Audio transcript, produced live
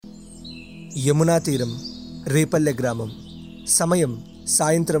యమునా తీరం, రేపల్లె గ్రామం. సమయం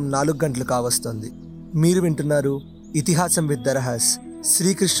సాయంత్రం 4 గంటలు కావస్తోంది. మీరు వింటున్నారు ఇతిహాసం విత్ దరహాస్,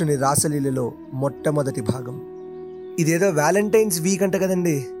 శ్రీకృష్ణుని రాసలీలలో మొట్టమొదటి భాగం. ఇదేదో వ్యాలంటైన్స్ వీక్ అంట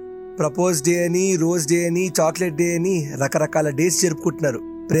కదండి. ప్రపోజ్ డే అని, రోజ్ డే అని, చాక్లెట్ డే అని రకరకాల డేస్ జరుపుకుంటున్నారు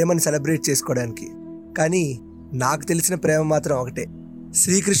ప్రేమను సెలబ్రేట్ చేసుకోవడానికి. కానీ నాకు తెలిసిన ప్రేమ మాత్రం ఒకటే,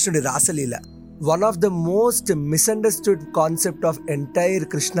 శ్రీకృష్ణుడి రాసలీల. One of the most misunderstood concept of entire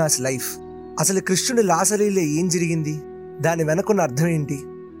Krishna's life. అసలు కృష్ణుడి రాసలీల ఏం జరిగింది, దాని వెనకున్న అర్థం ఏంటి?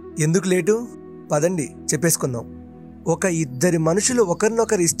 ఎందుకు లేటు, పదండి చెప్పేసుకుందాం. ఒక ఇద్దరి మనుషులు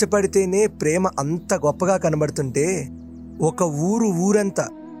ఒకరినొకరు ఇష్టపడితేనే ప్రేమ అంత గొప్పగా కనబడుతుంటే, ఒక ఊరంతా,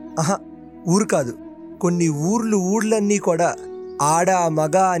 ఊరు కాదు, కొన్ని ఊళ్ళన్నీ కూడా ఆడ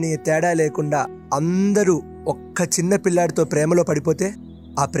మగ అనే తేడా లేకుండా అందరూ ఒక్క చిన్న పిల్లాడితో ప్రేమలో పడిపోతే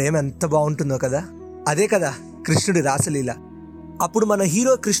ఆ ప్రేమ ఎంత బాగుంటుందో కదా. అదే కదా కృష్ణుడి రాసలీల. అప్పుడు మన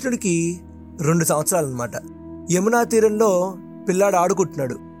హీరో కృష్ణుడికి 2 సంవత్సరాలు అన్నమాట. యమునా తీరంలో పిల్లాడు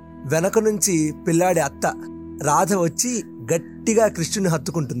ఆడుకుంటున్నాడు. వెనక నుంచి పిల్లాడి అత్త రాధ వచ్చి గట్టిగా కృష్ణుని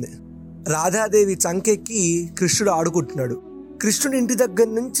హత్తుకుంటుంది. రాధాదేవి చంకెక్కి కృష్ణుడు ఆడుకుంటున్నాడు. కృష్ణుడి ఇంటి దగ్గర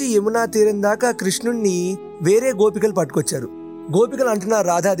నుంచి యమునా తీరం దాకా కృష్ణుడిని వేరే గోపికలు పట్టుకొచ్చారు. గోపికలు అంటున్నారు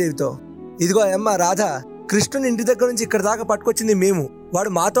రాధాదేవితో, ఇదిగో అమ్మ రాధ, కృష్ణుని ఇంటి దగ్గర నుంచి ఇక్కడ దాకా పట్టుకొచ్చింది మేము, వాడు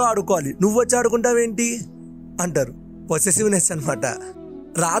మాతో ఆడుకోవాలి, నువ్వు వచ్చి ఆడుకుంటావేంటి అంటారు. పొసెసివ్నెస్ అనమాట.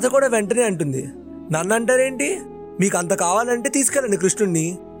 రాధ కూడా వెంటనే అంటుంది, నన్ను అంటారేంటి, మీకు అంత కావాలంటే తీసుకెళ్ళండి కృష్ణుడిని,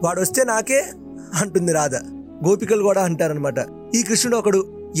 వాడు వస్తే నాకే అంటుంది రాధ. గోపికలు కూడా అంటారనమాట, ఈ కృష్ణుడు ఒకడు,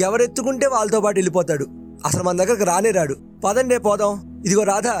 ఎవరెత్తుకుంటే వాళ్ళతో పాటు వెళ్ళిపోతాడు, అసలు మన దగ్గరకు రానే రాడు, పదండే పోదాం. ఇదిగో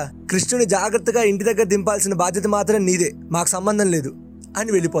రాధ, కృష్ణుని జాగ్రత్తగా ఇంటి దగ్గర దింపాల్సిన బాధ్యత మాత్రం నీదే, మాకు సంబంధం లేదు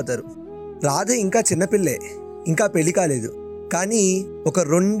అని వెళ్ళిపోతారు. రాధ ఇంకా చిన్నపిల్లే, ఇంకా పెళ్లి కాలేదు. కానీ ఒక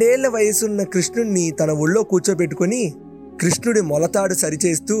 2 ఏళ్ల వయసున్న కృష్ణుడిని తన ఒళ్ళో కూర్చోబెట్టుకొని కృష్ణుడి మొలతాడు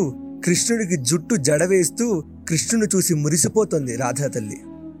సరిచేస్తూ, కృష్ణుడికి జుట్టు జడవేస్తూ కృష్ణుని చూసి మురిసిపోతుంది రాధా తల్లి.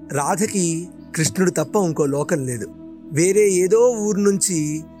 రాధకి కృష్ణుడు తప్ప ఇంకో లోకం లేదు. వేరే ఏదో ఊరు నుంచి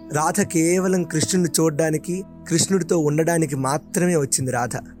రాధ కేవలం కృష్ణుడిని చూడడానికి, కృష్ణుడితో ఉండడానికి మాత్రమే వచ్చింది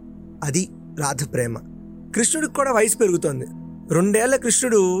రాధ. అది రాధ ప్రేమ. కృష్ణుడికి కూడా వయసు పెరుగుతోంది. 2 ఏళ్ల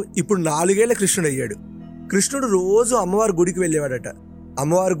కృష్ణుడు ఇప్పుడు 4 ఏళ్ల కృష్ణుడు అయ్యాడు. కృష్ణుడు రోజు అమ్మవారి గుడికి వెళ్ళేవాడట.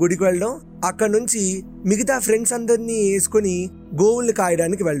 అమ్మవారి గుడికి వెళ్ళడం, అక్కడి నుంచి మిగతా ఫ్రెండ్స్ అందరినీ వేసుకొని గోవుల్ని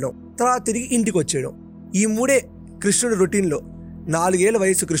కాయడానికి వెళ్ళడం, తర్వాత తిరిగి ఇంటికి వచ్చేయడం. ఈ 3 కృష్ణుడు రొటీన్లో. 4 ఏళ్ల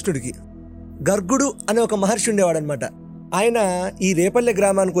వయసు కృష్ణుడికి. గర్గుడు అనే ఒక మహర్షి ఉండేవాడనమాట. ఆయన ఈ రేపల్లె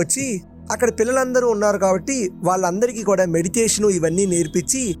గ్రామానికి వచ్చి అక్కడ పిల్లలందరూ ఉన్నారు కాబట్టి వాళ్ళందరికీ కూడా మెడిటేషను ఇవన్నీ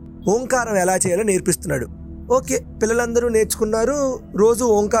నేర్పించి ఓంకారం ఎలా చేయాలో నేర్పిస్తున్నాడు. ఓకే, పిల్లలందరూ నేర్చుకున్నారు, రోజు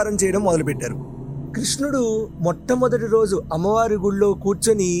ఓంకారం చేయడం మొదలుపెట్టారు. కృష్ణుడు మొట్టమొదటి రోజు అమ్మవారి గుడిలో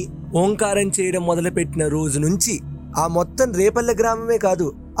కూర్చొని ఓంకారం చేయడం మొదలుపెట్టిన రోజు నుంచి ఆ మొత్తం రేపల్లె గ్రామమే కాదు,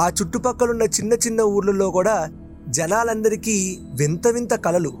 ఆ చుట్టుపక్కలున్న చిన్న చిన్న ఊర్లలో కూడా జనాలందరికీ వింత వింత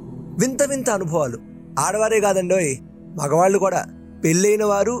కలలు, వింత వింత అనుభవాలు. ఆడవారే కాదండోయ్, మగవాళ్ళు కూడా, పెళ్ళైన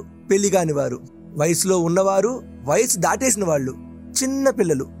వారు, పెళ్లి కాని వారు, వయసులో ఉన్నవారు, వయసు దాటేసిన వాళ్ళు, చిన్న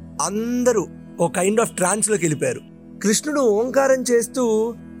పిల్లలు అందరూ ఓ కైండ్ ఆఫ్ ట్రాన్స్లోకి వెళ్ళిపోయారు. కృష్ణుడు ఓంకారం చేస్తూ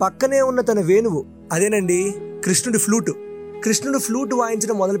పక్కనే ఉన్న తన వేణువు, అదేనండి కృష్ణుడి ఫ్లూటు. కృష్ణుడు ఫ్లూట్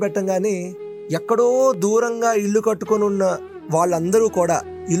వాయించడం మొదలు పెట్టంగానే ఎక్కడో దూరంగా ఇల్లు కట్టుకొని ఉన్న వాళ్ళందరూ కూడా,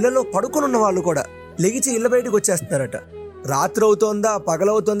 ఇళ్లలో పడుకొని ఉన్న వాళ్ళు కూడా లెగిచి ఇళ్ళ బయటకు వచ్చేస్తున్నారట. రాత్రి అవుతోందా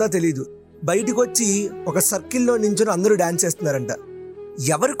పగలవుతోందా తెలీదు, బయటకు వచ్చి ఒక సర్కిల్లో నించుని అందరూ డాన్స్ చేస్తున్నారంట.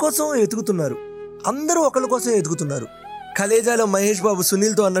 ఎవరి కోసం ఎతుకుతున్నారు, అందరూ ఒకరి కోసం ఎతుకుతున్నారు. కలేజాలో మహేష్ బాబు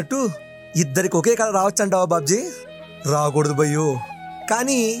సునీల్తో అన్నట్టు, ఇద్దరికి ఒకే కళ రావచ్చంటావా బాబ్జీ? రాకూడదు భయ్యో.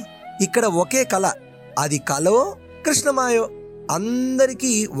 కానీ ఇక్కడ ఒకే కళ, అది కలో కృష్ణమాయో,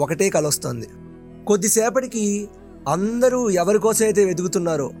 అందరికీ ఒకటే కళ వస్తుంది. కొద్దిసేపటికి అందరూ ఎవరి కోసం అయితే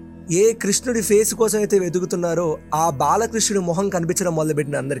వెతుకుతున్నారో, ఏ కృష్ణుడి ఫేస్ కోసం అయితే వెతుకుతున్నారో ఆ బాలకృష్ణుడి మొహం కనిపించడం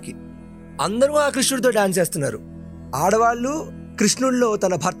మొదలుపెట్టిన అందరూ ఆ కృష్ణుడితో డాన్స్ చేస్తున్నారు. ఆడవాళ్ళు కృష్ణుడిలో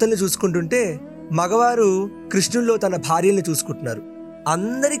తన భర్తల్ని చూసుకుంటుంటే, మగవారు కృష్ణుడిలో తన భార్యల్ని చూసుకుంటున్నారు.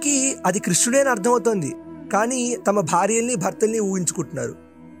 అందరికీ అది కృష్ణుడే అని అర్థమవుతోంది, కానీ తమ భార్యల్ని భర్తల్ని ఊహించుకుంటున్నారు.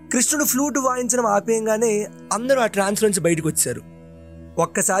 కృష్ణుడు ఫ్లూట్ వాయించడం ఆపేయంగానే అందరూ ఆ ట్రాన్స్ నుంచి బయటకు వచ్చారు.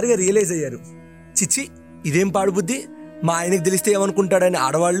 ఒక్కసారిగా రియలైజ్ అయ్యారు, చిచ్చి ఇదేం పాడుబుద్ధి, మా ఆయనకి తెలిస్తే ఏమనుకుంటాడని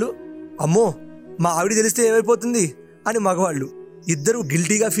ఆడవాళ్ళు, అమ్మో మా ఆవిడ తెలిస్తే ఏమైపోతుంది అని మగవాళ్ళు. ఇద్దరూ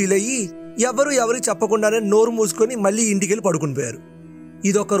గిల్టీగా ఫీల్ అయ్యి ఎవరికి చెప్పకుండానే నోరు మూసుకొని మళ్ళీ ఇంటికి వెళ్ళి పడుకుని పోయారు.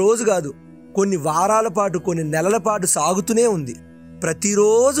 ఇదొక రోజు కాదు, కొన్ని వారాల పాటు, కొన్ని నెలల పాటు సాగుతూనే ఉంది.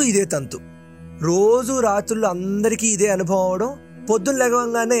 ప్రతిరోజు ఇదే తంతు. రోజు రాత్రులు అందరికీ ఇదే అనుభవం అవడం. పొద్దున్న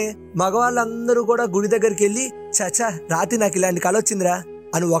లెగవంగానే మగవాళ్ళందరూ కూడా గుడి దగ్గరికి వెళ్ళి, చచా రాత్రి నాకు ఇలాంటి కళ వచ్చిందిరా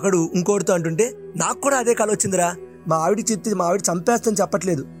అని ఒకడు ఇంకోటితో అంటుంటే, నాకు కూడా అదే కళ వచ్చిందిరా, మా ఆవిడ చంపేస్తాను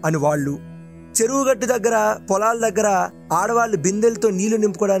చెప్పట్లేదు అని వాళ్ళు. చెరువు గట్టు దగ్గర, పొలాల దగ్గర ఆడవాళ్ళు బిందెలతో నీళ్లు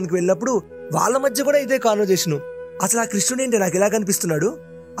నింపుకోవడానికి వెళ్ళినప్పుడు వాళ్ళ మధ్య కూడా ఇదే కాన్వర్జేషను. అసలు ఆ కృష్ణుడు ఏంటి నాకు ఎలా కనిపిస్తున్నాడు,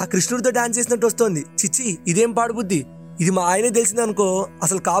 ఆ కృష్ణుడితో డాన్స్ చేసినట్టు వస్తోంది, చిచ్చి ఇదేం పాడుబుద్ధి, ఇది మా ఆయనే తెలిసిందనుకో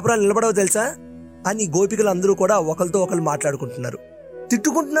అసలు కాపురాలు నిలబడవు తెలుసా అని గోపికలు అందరూ కూడా ఒకరితో ఒకరు మాట్లాడుకుంటున్నారు,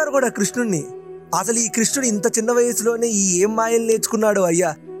 తిట్టుకుంటున్నారు కూడా కృష్ణుడిని. అసలు ఈ కృష్ణుడు ఇంత చిన్న వయసులోనే ఈ ఏం మాయలు నేర్చుకున్నాడో అయ్యా,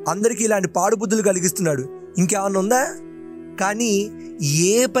 అందరికీ ఇలాంటి పాడుబుద్ధులు కలిగిస్తున్నాడు, ఇంకేమన్నా ఉందా? కానీ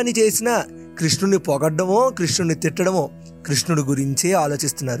ఏ పని చేసినా కృష్ణుడిని పొగడ్డమో కృష్ణుడిని తిట్టడమో కృష్ణుడి గురించే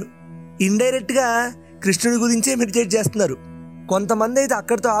ఆలోచిస్తున్నారు. ఇండైరెక్ట్గా కృష్ణుడి గురించే మెడిటేట్ చేస్తున్నారు. కొంతమంది అయితే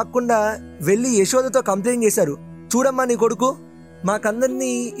అక్కడితో ఆగకుండా వెళ్ళి యశోదతో కంప్లైంట్ చేశారు, చూడమ్మా నీ కొడుకు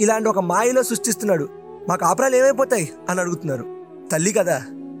మాకందరినీ ఇలాంటి ఒక మాయలో సృష్టిస్తున్నాడు, మా కాపురాలు ఏమైపోతాయి అని అడుగుతున్నారు. తల్లి కదా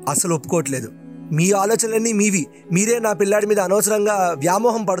అసలు ఒప్పుకోవట్లేదు, మీ ఆలోచనలన్నీ మీవి, మీరే నా పిల్లాడి మీద అనవసరంగా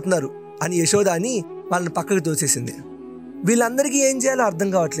వ్యామోహం పడుతున్నారు అని యశోద అని వాళ్ళని పక్కకు తోసేసింది. వీళ్ళందరికీ ఏం చేయాలో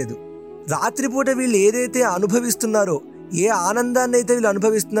అర్థం కావట్లేదు. రాత్రిపూట వీళ్ళు ఏదైతే అనుభవిస్తున్నారో, ఏ ఆనందాన్ని అయితే వీళ్ళు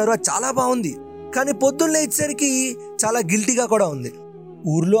అనుభవిస్తున్నారో అది చాలా బాగుంది, కానీ పొద్దున్న లేచేసరికి చాలా గిల్టీగా కూడా ఉంది.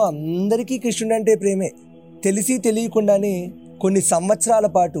 ఊర్లో అందరికీ కృష్ణుడు అంటే ప్రేమే. తెలిసి తెలియకుండానే కొన్ని సంవత్సరాల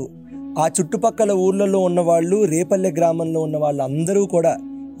పాటు ఆ చుట్టుపక్కల ఊర్లలో ఉన్నవాళ్ళు, రేపల్లె గ్రామంలో ఉన్న వాళ్ళు అందరూ కూడా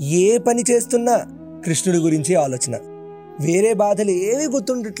ఏ పని చేస్తున్నా కృష్ణుడి గురించి ఆలోచన. వేరే బాధలు ఏమీ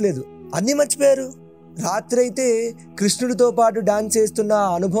గుర్తుండట్లేదు, అన్నీ మర్చిపోయారు. రాత్రి అయితే కృష్ణుడితో పాటు డాన్స్ చేస్తున్న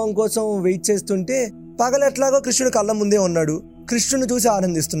అనుభవం కోసం వెయిట్ చేస్తుంటే పగలెట్లాగో కృష్ణుడు కళ్ళ ముందే ఉన్నాడు, కృష్ణుని చూసి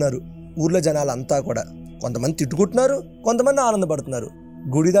ఆనందిస్తున్నారు ఊర్లో జనాలంతా కూడా. కొంతమంది తిట్టుకుంటున్నారు, కొంతమంది ఆనందపడుతున్నారు.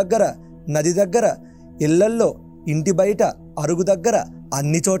 గుడి దగ్గర, నది దగ్గర, ఇళ్లల్లో, ఇంటి బయట, అరుగు దగ్గర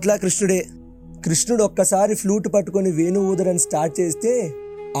అన్ని చోట్ల కృష్ణుడే. కృష్ణుడు ఒక్కసారి ఫ్లూట్ పట్టుకొని వేణు ఊదడం స్టార్ట్ చేస్తే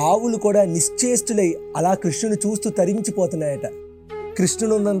ఆవులు కూడా నిశ్చేష్టులై అలా కృష్ణుని చూస్తూ తరించిపోతున్నాయట.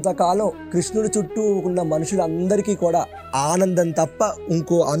 కృష్ణుడు ఉన్నంత కాలం కృష్ణుడి చుట్టూ ఉన్న మనుషులందరికీ కూడా ఆనందం తప్ప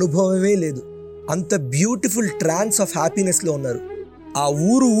ఇంకో అనుభవమే లేదు. అంత బ్యూటిఫుల్ ట్రాన్స్ ఆఫ్ హ్యాపీనెస్లో ఉన్నారు. ఆ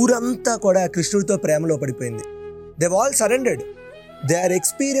ఊరంతా కూడా కృష్ణుడితో ప్రేమలో పడిపోయింది. They all surrendered. They are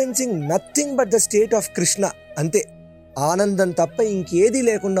experiencing nothing but the state of Krishna. అంతే, ఆనందం తప్ప ఇంకేదీ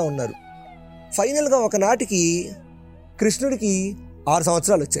లేకుండా ఉన్నారు. ఫైనల్గా ఒకనాటికి కృష్ణుడికి 6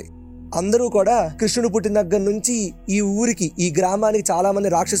 సంవత్సరాలు వచ్చాయి. అందరూ కూడా కృష్ణుడు పుట్టిన దగ్గర నుంచి ఈ ఊరికి, ఈ గ్రామానికి చాలామంది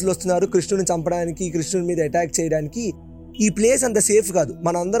రాక్షసులు వస్తున్నారు కృష్ణుడిని చంపడానికి, కృష్ణుడి మీద అటాక్ చేయడానికి. ఈ ప్లేస్ అంత సేఫ్ కాదు,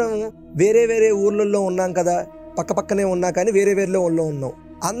 మనందరం వేరే వేరే ఊర్లలో ఉన్నాం కదా, పక్క పక్కనే ఉన్నా కానీ వేరే వేరే ఊళ్ళో ఉన్నాం,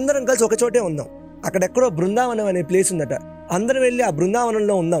 అందరం కలిసి ఒక చోటే ఉన్నాం. అక్కడెక్కడో బృందావనం అనే ప్లేస్ ఉందట, అందరం వెళ్ళి ఆ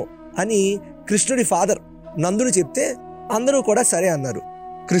బృందావనంలో ఉందాం అని కృష్ణుడి ఫాదర్ నందుడు చెప్తే అందరూ కూడా సరే అన్నారు.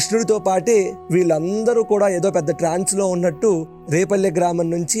 కృష్ణుడితో పాటే వీళ్ళందరూ కూడా ఏదో పెద్ద ట్రాన్స్లో ఉన్నట్టు రేపల్లె గ్రామం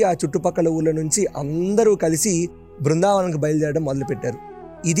నుంచి, ఆ చుట్టుపక్కల ఊళ్ళ నుంచి అందరూ కలిసి బృందావనానికి బయలుదేరడం మొదలుపెట్టారు.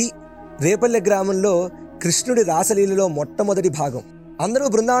 ఇది రేపల్లె గ్రామంలో కృష్ణుడి రాసలీలలో మొట్టమొదటి భాగం. అందరూ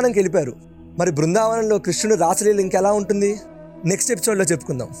బృందావనంకి వెళ్ళిపోయారు. మరి బృందావనంలో కృష్ణుడి రాసలీల ఇంకెలా ఉంటుంది నెక్స్ట్ ఎపిసోడ్లో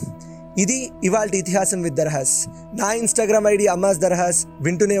చెప్పుకుందాం. ఇది ఇవాల్టి ఇతిహాసం విత్ దర్హాస్. నా ఇన్స్టాగ్రామ్ ఐడి అమ్మాస్ దర్హాస్.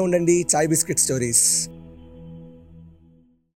 వింటూనే ఉండండి చాయ్ బిస్కెట్ స్టోరీస్.